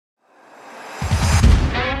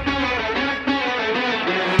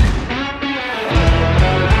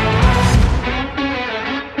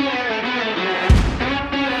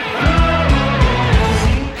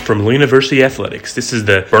from Lee University Athletics, this is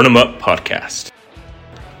the Burn 'em Up podcast.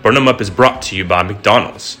 Burn 'em Up is brought to you by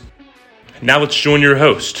McDonald's. Now let's join your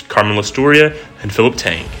host, Carman, Lastoria, and Philip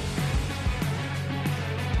Tang.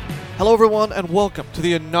 Hello everyone and welcome to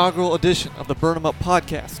the inaugural edition of the Burn 'em Up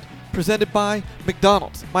podcast, presented by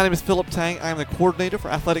McDonald's. My name is Philip Tang. I am the coordinator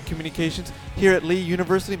for athletic communications here at Lee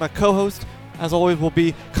University. My co-host, as always, will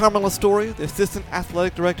be Carman Lastoria, the assistant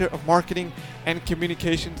athletic director of marketing and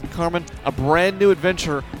communications. And Carman, a brand new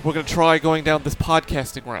adventure we're going to try going down this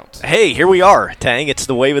podcasting route. Hey, here we are, Tang. It's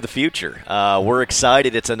the wave of the future. We're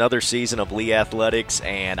excited. It's another season of Lee Athletics,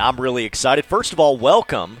 and I'm really excited. First of all,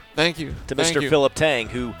 welcome Thank you to Mr. Philip Tang,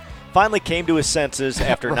 who finally came to his senses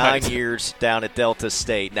after Right. 9 years down at Delta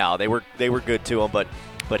State. Now, they were good to him, but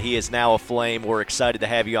he is now aflame. We're excited to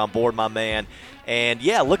have you on board, my man. And,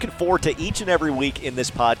 yeah, looking forward to each and every week in this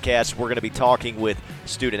podcast. We're going to be talking with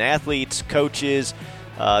student athletes, coaches.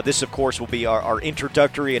 This, of course, will be our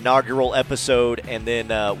introductory inaugural episode, and then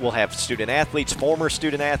we'll have student athletes, former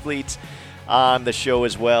student athletes on the show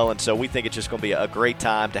as well. And so we think it's just going to be a great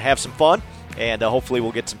time to have some fun, and hopefully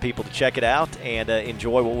we'll get some people to check it out and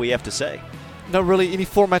enjoy what we have to say. Not really any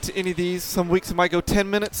format to any of these. Some weeks it might go 10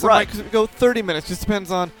 minutes, some Right. might go 30 minutes. Just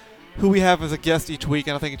depends on who we have as a guest each week,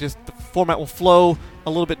 and I think the format will flow a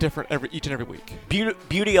little bit different each and every week.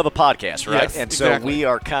 Beauty of a podcast, right? Yes, and so exactly. we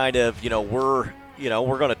are kind of, we're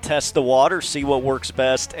going to test the water, see what works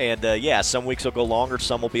best, and some weeks will go longer,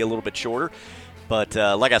 some will be a little bit shorter. But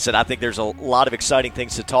like I said, I think there's a lot of exciting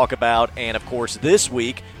things to talk about, and of course this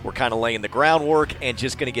week we're kind of laying the groundwork and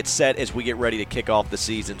just going to get set as we get ready to kick off the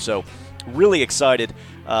season. So really excited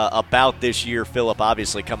about this year, Philip,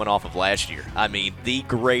 obviously coming off of last year. I mean, the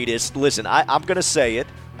greatest. Listen, I'm going to say it.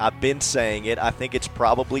 I've been saying it. I think it's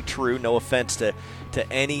probably true. No offense to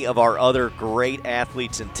any of our other great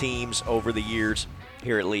athletes and teams over the years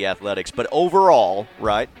here at Lee Athletics. But overall,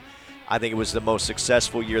 right, I think it was the most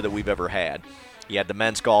successful year that we've ever had. You had the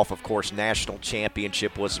men's golf, of course, national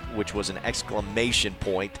championship, which was an exclamation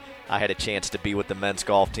point. I had a chance to be with the men's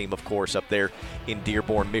golf team, of course, up there in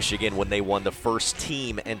Dearborn, Michigan, when they won the first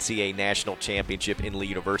team NCAA national championship in Lee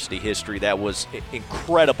University history. That was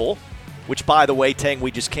incredible, which, by the way, Tang, we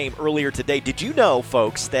just came earlier today. Did you know,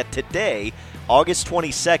 folks, that today, August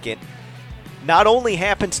 22nd, not only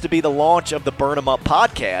happens to be the launch of the Burn 'em Up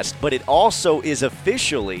podcast, but it also is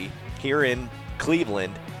officially, here in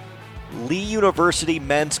Cleveland, Lee University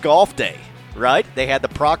Men's Golf Day. Right? They had the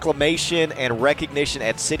proclamation and recognition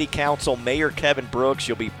at City Council. Mayor Kevin Brooks,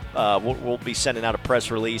 we'll be sending out a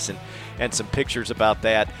press release and some pictures about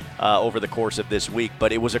that over the course of this week.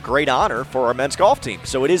 But it was a great honor for our men's golf team.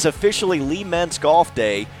 So it is officially Lee Men's Golf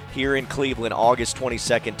Day here in Cleveland, August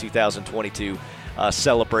 22nd, 2022,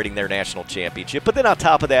 celebrating their national championship. But then on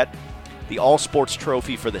top of that, the All-Sports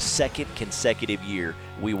Trophy for the second consecutive year.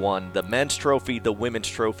 We won the men's trophy, the women's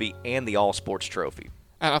trophy, and the All-Sports Trophy.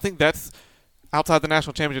 And I think that's, outside the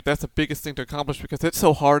national championship, that's the biggest thing to accomplish because it's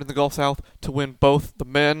so hard in the Gulf South to win both the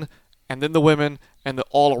men and then the women and the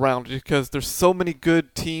all-around because there's so many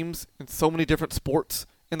good teams in so many different sports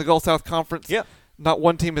in the Gulf South Conference. Yeah. Not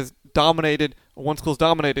one team has dominated, or one school's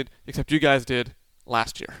dominated, except you guys did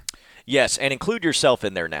last year. Yes, and include yourself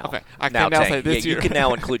in there now. Okay, I can now say this year. You can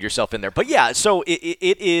now include yourself in there. But yeah, so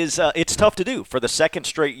it is. It's tough to do. For the second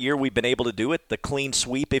straight year, we've been able to do it. The clean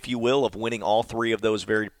sweep, if you will, of winning all three of those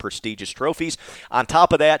very prestigious trophies. On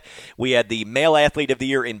top of that, we had the Male Athlete of the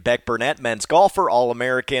Year in Beck Burnett, men's golfer,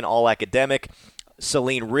 All-American, All-Academic.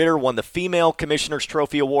 Celine Ritter won the Female Commissioner's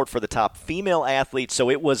Trophy Award for the top female athlete,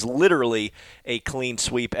 so it was literally a clean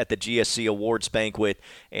sweep at the GSC Awards banquet,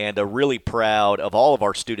 and really proud of all of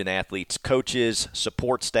our student athletes, coaches,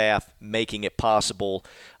 support staff, making it possible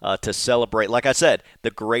to celebrate, like I said,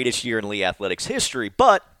 the greatest year in Lee Athletics history.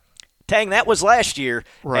 But, Tang, that was last year,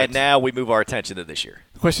 right. And now we move our attention to this year.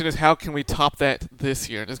 The question is, how can we top that this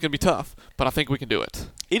year? It's going to be tough, but I think we can do it.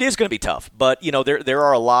 It is going to be tough, but there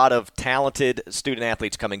are a lot of talented student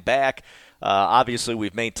athletes coming back. Obviously,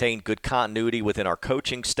 we've maintained good continuity within our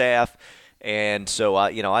coaching staff, and so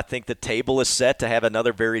I think the table is set to have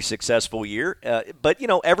another very successful year. But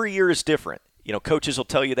every year is different. Coaches will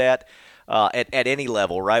tell you that at any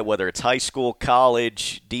level, right? Whether it's high school,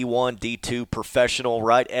 college, D1, D2, professional,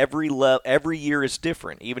 right? Every year is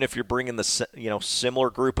different. Even if you're bringing the similar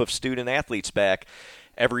group of student athletes back,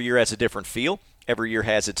 every year has a different feel. Every year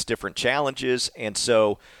has its different challenges, and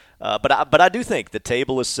so, but I do think the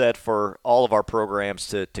table is set for all of our programs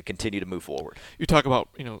to continue to move forward. You talk about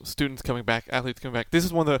students coming back, athletes coming back. This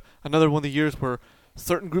is another one of the years where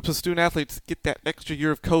certain groups of student athletes get that extra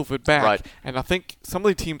year of COVID back, right. And I think some of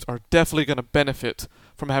the teams are definitely going to benefit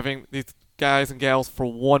from having these guys and gals for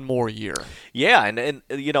one more year. Yeah, and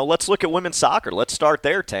let's look at women's soccer. Let's start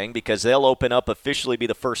there, Tang, because they'll officially be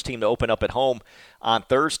the first team to open up at home on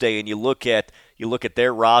Thursday. And you look at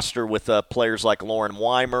their roster with players like Lauren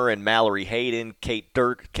Weimer and Mallory Hayden, Katie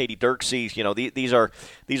Dirksey.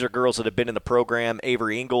 These are girls that have been in the program.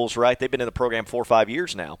 Avery Ingalls, right? They've been in the program 4 or 5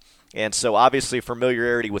 years now. And so obviously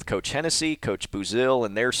familiarity with Coach Hennessy, Coach Buzil,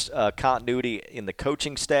 and their continuity in the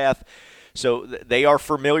coaching staff. So they are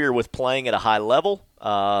familiar with playing at a high level.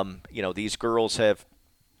 These girls have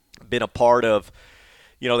been a part of,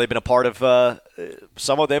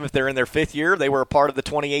 some of them, if they're in their 5th year, they were a part of the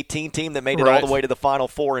 2018 team that made it all the way to the Final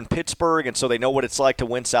Four in Pittsburgh. And so they know what it's like to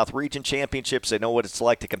win South Region championships. They know what it's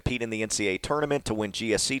like to compete in the NCAA tournament, to win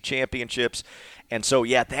GSC championships. And so,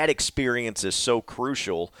 that experience is so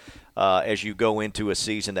crucial as you go into a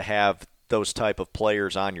season to have those type of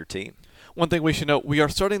players on your team. One thing we should note, we are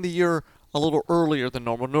starting the year a little earlier than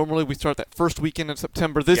normal. Normally we start that first weekend in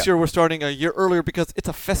September. This year we're starting a year earlier because it's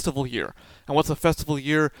a festival year. And what's a festival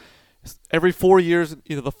year? Every 4 years,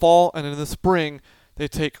 either the fall and in the spring, they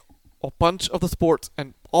take a bunch of the sports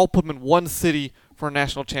and all put them in one city for a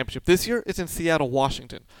national championship. This year it's in Seattle,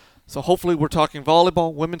 Washington. So hopefully we're talking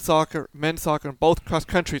volleyball, women's soccer, men's soccer, and both cross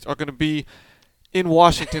countries are going to be in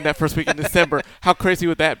Washington that first week in December. How crazy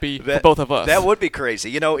would that be for both of us? That would be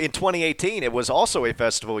crazy. In 2018, it was also a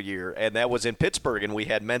festival year, and that was in Pittsburgh, and we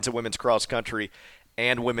had men's and women's cross country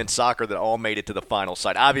and women's soccer that all made it to the final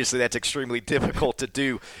side. Obviously, that's extremely difficult to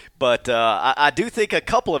do, but I do think a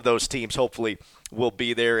couple of those teams hopefully will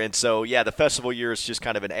be there. And so, the festival year is just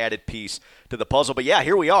kind of an added piece to the puzzle. But,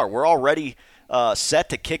 here we are. We're already set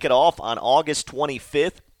to kick it off on August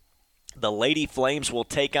 25th. The Lady Flames will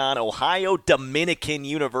take on Ohio Dominican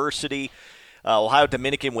University. Ohio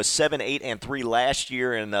Dominican was 7-8-3 last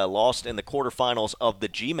year and lost in the quarterfinals of the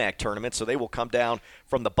GMAC tournament, so they will come down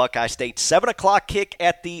from the Buckeye State. 7 o'clock kick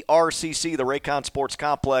at the RCC, the Raycon Sports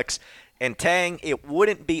Complex. And Tang, it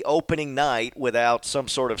wouldn't be opening night without some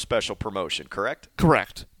sort of special promotion, correct?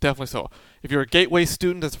 Correct. Definitely so. If you're a Gateway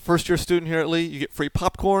student, as a first-year student here at Lee, you get free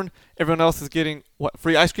popcorn. Everyone else is getting,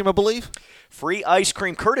 free ice cream, I believe? Free ice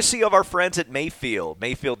cream, courtesy of our friends at Mayfield.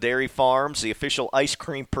 Mayfield Dairy Farms, the official ice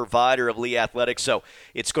cream provider of Lee Athletics. So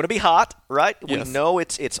it's going to be hot, right? Yes. We know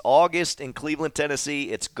it's August in Cleveland,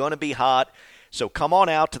 Tennessee. It's going to be hot. So come on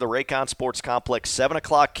out to the Raycon Sports Complex, 7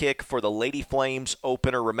 o'clock kick for the Lady Flames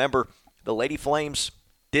opener. Remember, the Lady Flames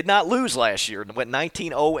did not lose last year and went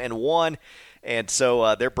 19-0-1. And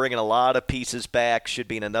so they're bringing a lot of pieces back. Should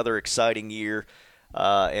be another exciting year.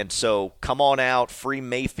 And so come on out. Free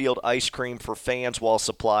Mayfield ice cream for fans while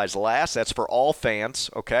supplies last. That's for all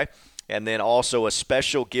fans, okay? And then also a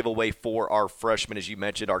special giveaway for our freshmen, as you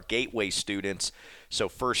mentioned, our Gateway students. So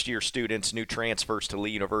first-year students, new transfers to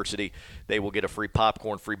Lee University, they will get a free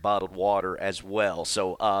popcorn, free bottled water as well.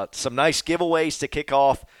 So some nice giveaways to kick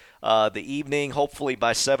off the evening. Hopefully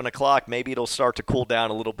by 7 o'clock, maybe it'll start to cool down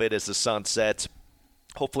a little bit as the sun sets.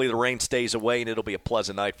 Hopefully the rain stays away, and it'll be a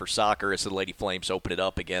pleasant night for soccer as the Lady Flames open it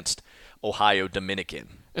up against Ohio Dominican.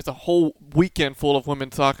 It's a whole weekend full of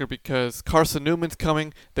women's soccer because Carson Newman's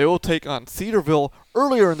coming. They will take on Cedarville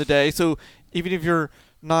earlier in the day, so even if you're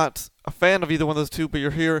not a fan of either one of those two, but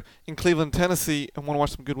you're here in Cleveland, Tennessee, and want to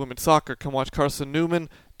watch some good women's soccer, come watch Carson Newman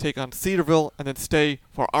take on Cedarville, and then stay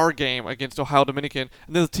for our game against Ohio Dominican.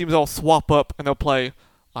 And then the teams all swap up, and they'll play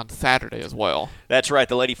on Saturday as well. That's right,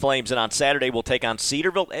 the Lady Flames, and on Saturday we'll take on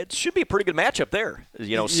Cedarville. It should be a pretty good matchup there.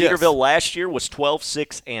 Yes. Cedarville last year was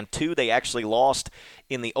 12-6-2. They actually lost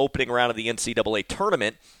in the opening round of the NCAA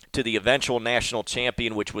tournament to the eventual national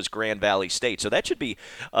champion, which was Grand Valley State. So that should be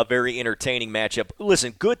a very entertaining matchup.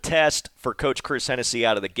 Listen, good test for Coach Chris Hennessy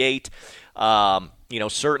out of the gate.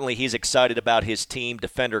 Certainly he's excited about his team.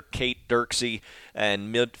 Defender Kate Dirksey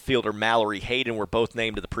and midfielder Mallory Hayden were both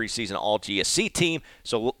named to the preseason All-GSC team.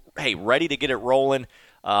 So, hey, ready to get it rolling.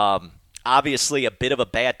 Obviously, a bit of a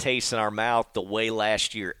bad taste in our mouth the way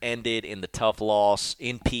last year ended in the tough loss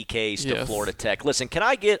in PKs to Florida Tech. Listen, can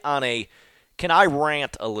I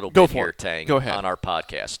rant a little bit here, Tang, Go ahead. On our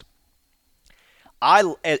podcast?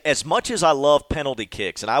 As much as I love penalty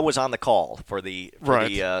kicks, and I was on the call for the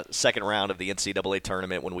second round of the NCAA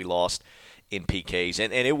tournament when we lost in PKs,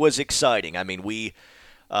 and it was exciting. I mean, we,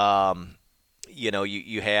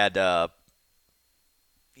 you had a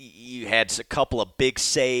couple of big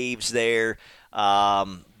saves there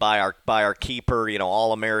by our keeper,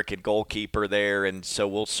 All-American goalkeeper there, and so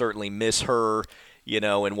we'll certainly miss her.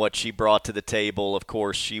 And what she brought to the table. Of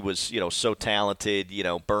course, she was, so talented.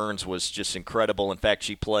 Burns was just incredible. In fact,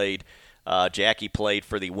 Jackie played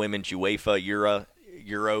for the women's UEFA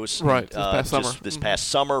Euros right, this past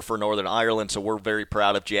summer for Northern Ireland, so we're very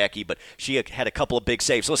proud of Jackie. But she had a couple of big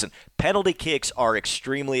saves. Listen, penalty kicks are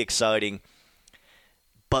extremely exciting,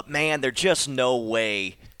 but, man, there's just no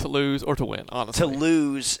way to lose or to win, honestly. To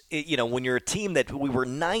lose, when you're a team that we were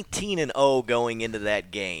 19-0 going into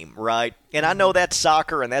that game, right? And I know that's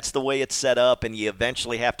soccer and that's the way it's set up, and you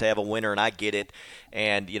eventually have to have a winner, and I get it.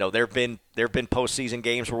 And, there've been postseason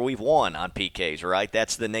games where we've won on PKs, right?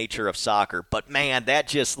 That's the nature of soccer. But, man, that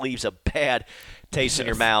just leaves a bad taste in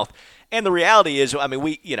your mouth. And the reality is, I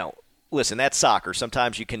mean, listen, that's soccer.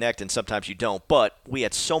 Sometimes you connect and sometimes you don't. But we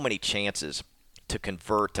had so many chances to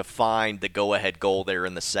convert, to find the go-ahead goal there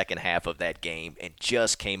in the second half of that game, and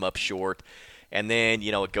just came up short. And then,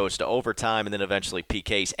 it goes to overtime, and then eventually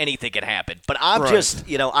PKs. Anything can happen. But I'm just,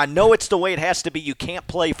 I know it's the way it has to be. You can't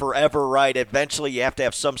play forever, right? Eventually you have to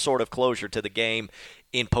have some sort of closure to the game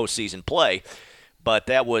in postseason play. But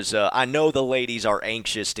that was, I know the ladies are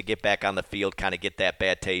anxious to get back on the field, kind of get that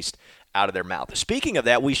bad taste out of their mouth. Speaking of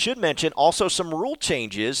that, we should mention also some rule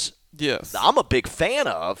changes. Yes, I'm a big fan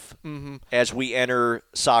of as we enter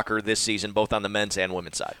soccer this season, both on the men's and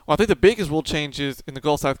women's side. Well, I think the biggest rule change is in the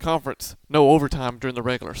Gulf South Conference, no overtime during the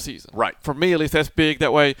regular season. Right. For me, at least, that's big.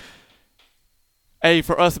 That way,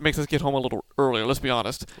 for us, it makes us get home a little earlier, let's be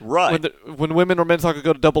honest. Right. When women or men's soccer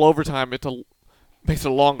go to double overtime, makes it a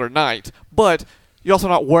longer night. But you're also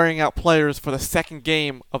not wearing out players for the second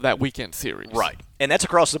game of that weekend series. Right. And that's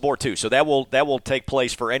across the board, too. So that will take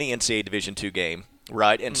place for any NCAA Division II game.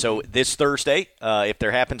 Right, and so this Thursday, if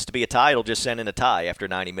there happens to be a tie, it'll just send in a tie after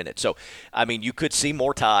 90 minutes. So, I mean, you could see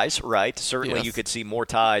more ties, right? Certainly you could see more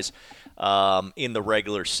ties in the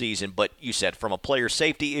regular season. But you said from a player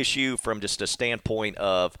safety issue, from just a standpoint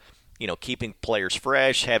of, keeping players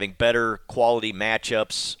fresh, having better quality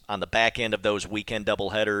matchups on the back end of those weekend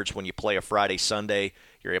doubleheaders. When you play a Friday, Sunday,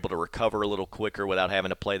 you're able to recover a little quicker without having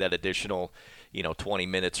to play that additional, 20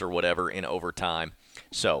 minutes or whatever in overtime.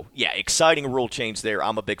 So, yeah, exciting rule change there.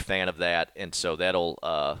 I'm a big fan of that, and so that'll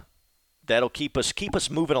keep us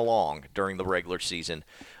moving along during the regular season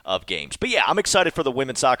of games. But, yeah, I'm excited for the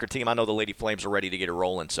women's soccer team. I know the Lady Flames are ready to get it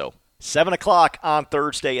rolling. So 7 o'clock on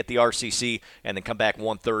Thursday at the RCC, and then come back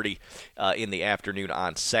 1:30 in the afternoon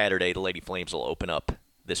on Saturday. The Lady Flames will open up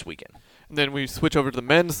this weekend. And then we switch over to the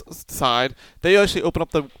men's side. They actually open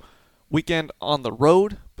up the weekend on the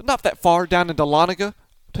road, but not that far, down in Dahlonega,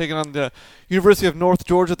 taking on the University of North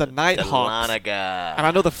Georgia, the Nighthawks. Dahlonega. And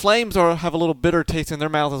I know the Flames have a little bitter taste in their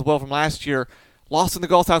mouth as well from last year. Lost in the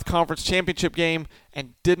Gulf South Conference championship game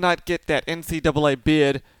and did not get that NCAA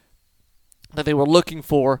bid that they were looking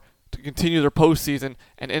for to continue their postseason,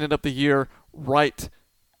 and ended up the year right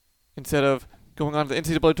instead of going on to the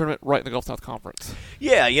NCAA tournament right in the Gulf South Conference.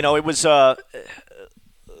 Yeah, it was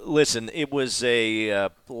listen, it was a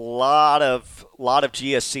lot of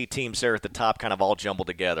GSC teams there at the top, kind of all jumbled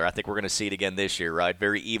together. I think we're going to see it again this year, right?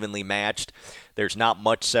 Very evenly matched. There's not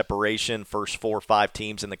much separation, first 4 or 5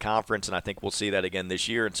 teams in the conference, and I think we'll see that again this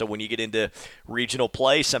year. And so when you get into regional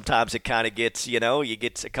play, sometimes it kind of gets, you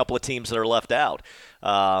get a couple of teams that are left out.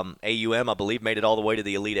 AUM, I believe, made it all the way to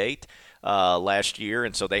the Elite Eight last year,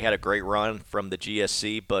 and so they had a great run from the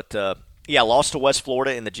GSC. But, lost to West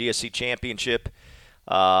Florida in the GSC championship.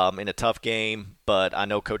 In a tough game, but I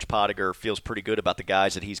know Coach Pottinger feels pretty good about the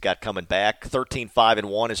guys that he's got coming back.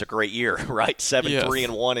 13-5-1 is a great year, right?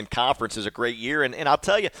 7-3-1 in conference is a great year, and I'll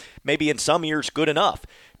tell you, maybe in some years good enough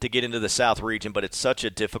to get into the South region, but it's such a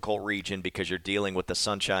difficult region because you're dealing with the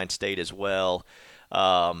Sunshine State as well.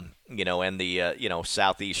 And the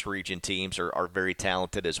Southeast region teams are very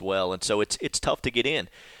talented as well, and so it's tough to get in.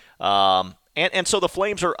 And so the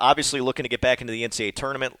Flames are obviously looking to get back into the NCAA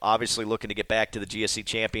tournament, obviously looking to get back to the GSC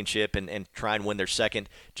championship and try and win their second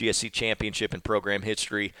GSC championship in program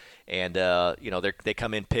history. And, they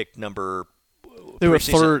come in picked number They were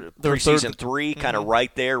third. Preseason 3, kind of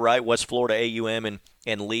right there, right? West Florida, AUM,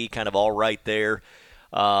 and Lee kind of all right there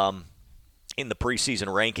in the preseason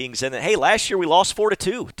rankings. And then, hey, last year we lost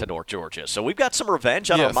 4-2 to North Georgia. So we've got some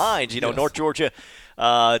revenge on our minds. North Georgia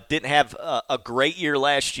didn't have a great year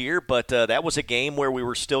last year, but that was a game where we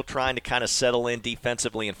were still trying to kind of settle in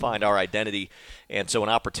defensively and find our identity. And so an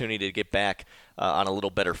opportunity to get back on a little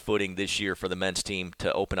better footing this year for the men's team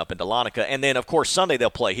to open up in Dahlonega. And then, of course, Sunday they'll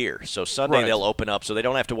play here. So Sunday they'll open up, so they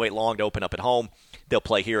don't have to wait long to open up at home. They'll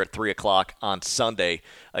play here at 3 o'clock on Sunday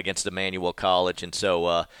against Emmanuel College. And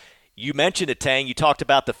so you mentioned it, Tang. You talked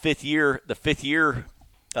about the fifth year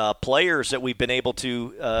players that we've been able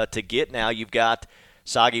to get now. You've got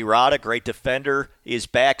Sagi Rada, great defender, is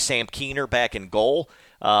back. Sam Keener back in goal.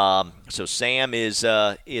 So Sam is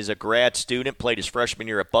a grad student, played his freshman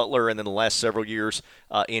year at Butler, and then the last several years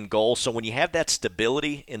in goal. So when you have that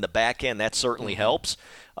stability in the back end, that certainly helps.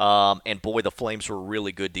 And, boy, the Flames were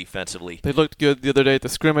really good defensively. They looked good the other day at the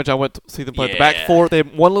scrimmage. I went to see them play the back Yeah. four. They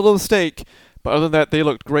had one little mistake, but other than that, they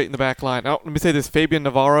looked great in the back line. Now, let me say this. Fabian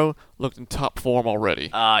Navarro looked in top form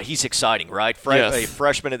already. He's exciting, right? Yes. A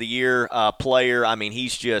freshman of the year player. I mean,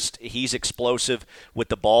 he's explosive with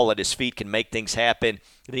the ball at his feet, can make things happen.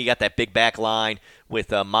 Then you got that big back line with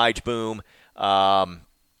Majboom,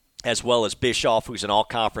 as well as Bischoff, who's an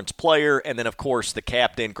all-conference player, and then, of course, the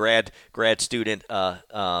captain, grad student,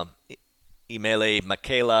 Imele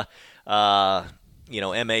Makela.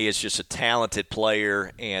 MA is just a talented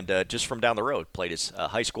player, and just from down the road, played his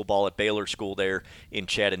high school ball at Baylor School there in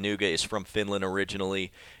Chattanooga, is from Finland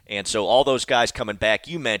originally. And so all those guys coming back,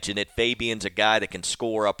 you mentioned it. Fabian's a guy that can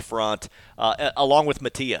score up front, along with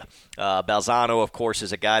Mattia. Balzano, of course,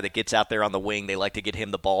 is a guy that gets out there on the wing. They like to get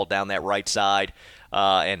him the ball down that right side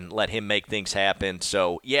and let him make things happen.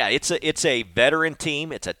 So, yeah, it's a veteran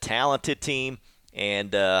team. It's a talented team.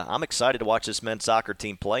 And I'm excited to watch this men's soccer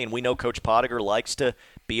team play. And we know Coach Pottinger likes to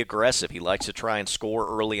be aggressive. He likes to try and score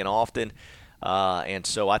early and often. And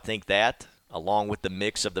so I think that, along with the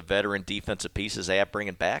mix of the veteran defensive pieces they have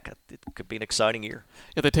bringing back, it could be an exciting year.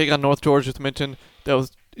 Yeah, they take on North Georgia, as mentioned. That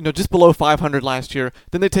was just below 500 last year.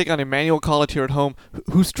 Then they take on Emmanuel College here at home,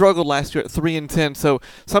 who struggled last year at 3-10. So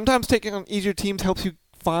sometimes taking on easier teams helps you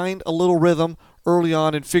find a little rhythm early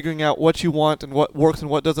on and figuring out what you want and what works and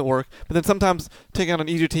what doesn't work. But then sometimes taking on an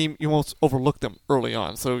easier team, you almost overlook them early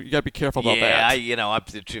on. So you got to be careful about that. Yeah,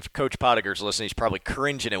 if Coach Pottinger's listening, he's probably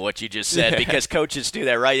cringing at what you just said because coaches do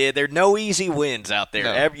that, right? There are no easy wins out there.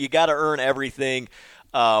 No. You got to earn everything.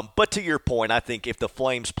 But to your point, I think if the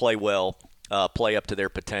Flames play well, play up to their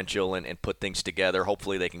potential and put things together,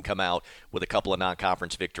 hopefully they can come out with a couple of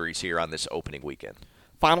non-conference victories here on this opening weekend.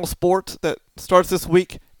 Final sport that starts this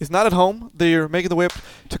week is not at home. They're making the way up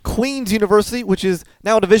to Queen's University, which is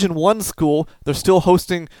now a Division I school. They're still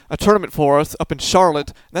hosting a tournament for us up in Charlotte.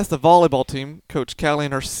 And that's the volleyball team, Coach Callie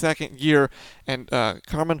in her second year. And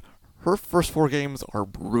Carman, her first 4 games are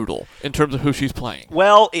brutal in terms of who she's playing.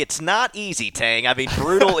 Well, it's not easy, Tang. I mean,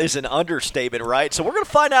 brutal is an understatement, right? So we're going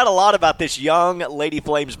to find out a lot about this young Lady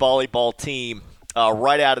Flames volleyball team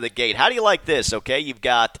right out of the gate. How do you like this, okay? You've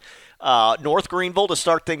got North Greenville to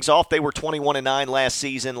start things off. They were 21-9 last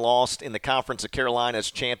season, lost in the Conference of Carolinas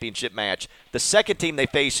championship match. The second team they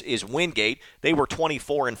face is Wingate. They were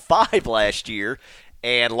 24-5 last year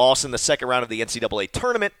and lost in the second round of the NCAA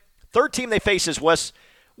tournament. Third team they face is West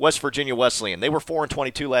Virginia Wesleyan. They were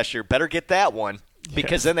 4-22 last year. Better get that one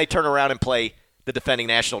because then they turn around and play the defending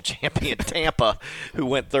national champion Tampa, who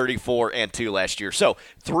went 34-2 last year. So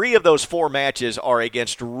 3 of those 4 matches are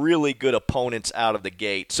against really good opponents out of the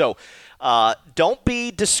gate. So don't be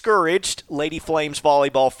discouraged, Lady Flames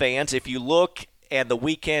volleyball fans. If you look and the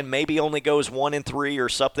weekend maybe only goes 1-3 or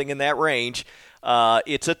something in that range,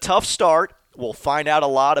 it's a tough start. We'll find out a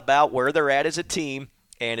lot about where they're at as a team,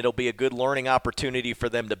 and it'll be a good learning opportunity for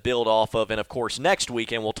them to build off of. And, of course, next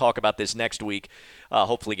week, and we'll talk about this next week,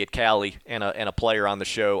 hopefully get Callie and a player on the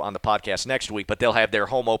show, on the podcast next week, but they'll have their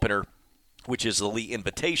home opener, which is the Lee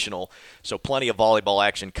Invitational. So plenty of volleyball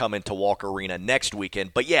action coming to Walker Arena next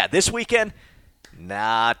weekend. But, yeah, this weekend,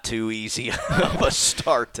 not too easy of a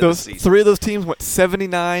start to the season. 3 of those teams went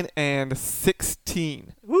 79-16.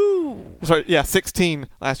 Woo! Sorry, yeah, 16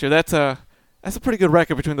 last year. That's a pretty good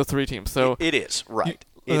record between those 3 teams. So it is, right.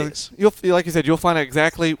 It is. Like you said, you'll find out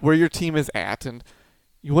exactly where your team is at, and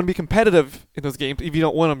you want to be competitive in those games. If you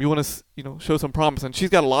don't win them, you want to show some promise. And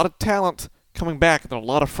she's got a lot of talent coming back, and a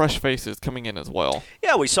lot of fresh faces coming in as well.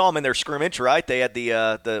 Yeah, we saw them in their scrimmage, right? They had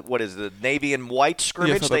the Navy and White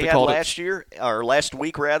scrimmage they had last year, or last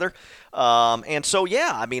week rather. And so,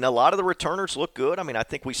 yeah, I mean, a lot of the returners look good. I mean, I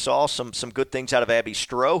think we saw some good things out of Abby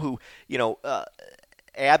Stroh, who,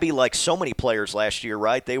 Abby, like so many players last year,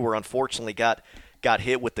 right? They were unfortunately got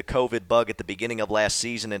hit with the COVID bug at the beginning of last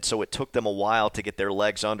season, and so it took them a while to get their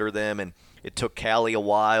legs under them, and it took Callie a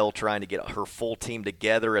while trying to get her full team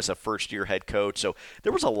together as a first-year head coach. So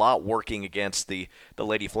there was a lot working against the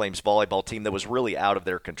Lady Flames volleyball team that was really out of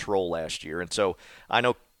their control last year. And so I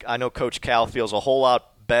know Coach Cal feels a whole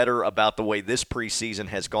lot better about the way this preseason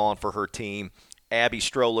has gone for her team. Abby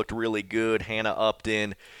Stroh looked really good. Hannah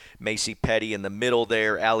Upton, Macy Petty in the middle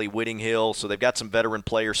there, Allie Whittinghill. So they've got some veteran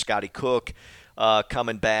players, Scotty Cook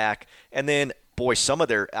coming back. And then, boy,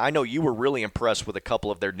 I know you were really impressed with a couple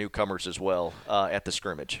of their newcomers as well at the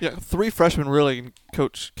scrimmage. Yeah, 3 freshmen really.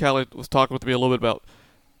 Coach Callie was talking with me a little bit about.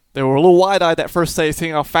 They were a little wide-eyed that first day,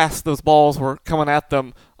 seeing how fast those balls were coming at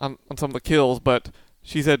them on some of the kills. But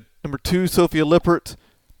She said number 2, Sophia Lippert,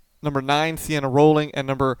 number 9, Sienna Rowling, and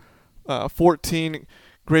number 14,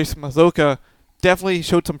 Grace Mazoka definitely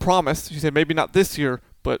showed some promise. She said maybe not this year,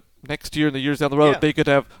 but next year and the years down the road, they could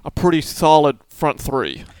have a pretty solid front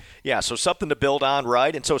 3. Yeah, so something to build on,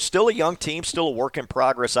 right? And so still a young team, still a work in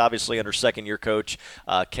progress, obviously, under second-year coach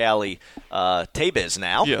Callie Tabez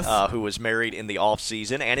now, who was married in the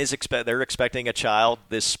offseason, and they're expecting a child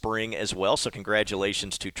this spring as well. So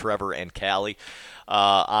congratulations to Trevor and Callie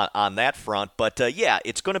on that front. But,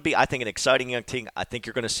 it's going to be, I think, an exciting young team. I think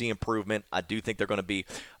you're going to see improvement. I do think they're going to be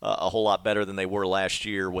a whole lot better than they were last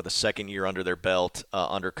year with a second year under their belt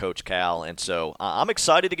under Coach Cal. And so I'm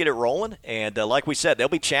excited to get it rolling. And like we said, they'll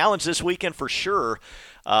be challenged this weekend for sure,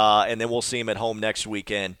 and then we'll see them at home next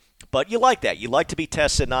weekend. But you like that. You like to be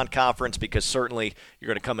tested non-conference because certainly you're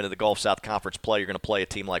going to come into the Gulf South Conference play. You're going to play a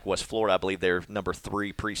team like West Florida. I believe they're number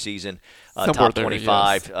 3 preseason, top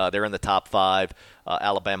 25. Yes. They're in the top 5.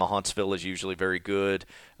 Alabama Huntsville is usually very good.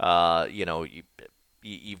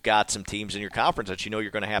 You've got some teams in your conference that you know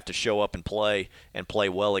you're going to have to show up and play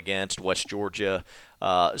well against. West Georgia.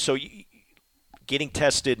 Getting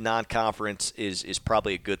tested non-conference is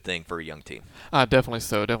probably a good thing for a young team. Definitely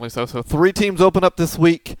so. So 3 teams open up this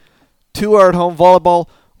week. 2 are at home. Volleyball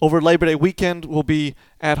over Labor Day weekend will be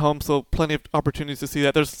at home, so plenty of opportunities to see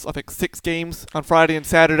that. There's, I think, 6 games on Friday and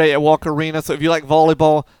Saturday at Walker Arena. So if you like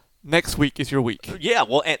volleyball, next week is your week. Yeah,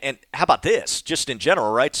 well, and how about this, just in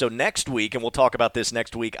general, right? So next week, and we'll talk about this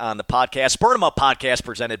next week on the podcast, Burn 'em Up podcast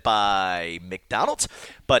presented by McDonald's.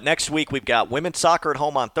 But next week, we've got women's soccer at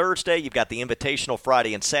home on Thursday. You've got the Invitational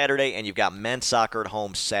Friday and Saturday, and you've got men's soccer at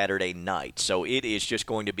home Saturday night. So it is just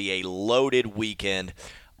going to be a loaded weekend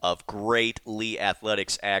of great Lee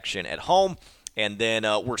Athletics action at home. And then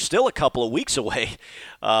we're still a couple of weeks away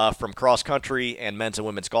from cross-country and men's and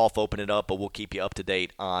women's golf opening up, but we'll keep you up to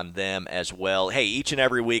date on them as well. Hey, each and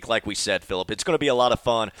every week, like we said, Philip, it's going to be a lot of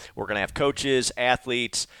fun. We're going to have coaches,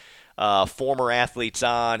 athletes, former athletes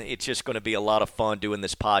on. It's just going to be a lot of fun doing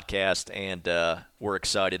this podcast, and we're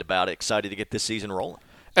excited about it, excited to get this season rolling.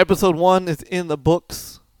 Episode 1 is in the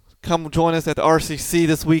books. Come join us at the RCC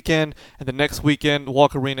this weekend, and the next weekend,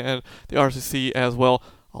 Walker Arena and the RCC as well.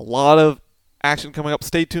 A lot of action coming up.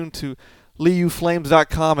 Stay tuned to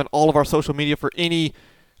LeeUFlames.com and all of our social media for any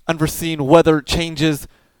unforeseen weather changes.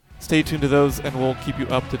 Stay tuned to those, and we'll keep you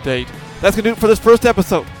up to date. That's going to do it for this first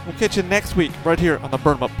episode. We'll catch you next week right here on the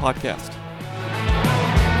Burn 'em Up podcast.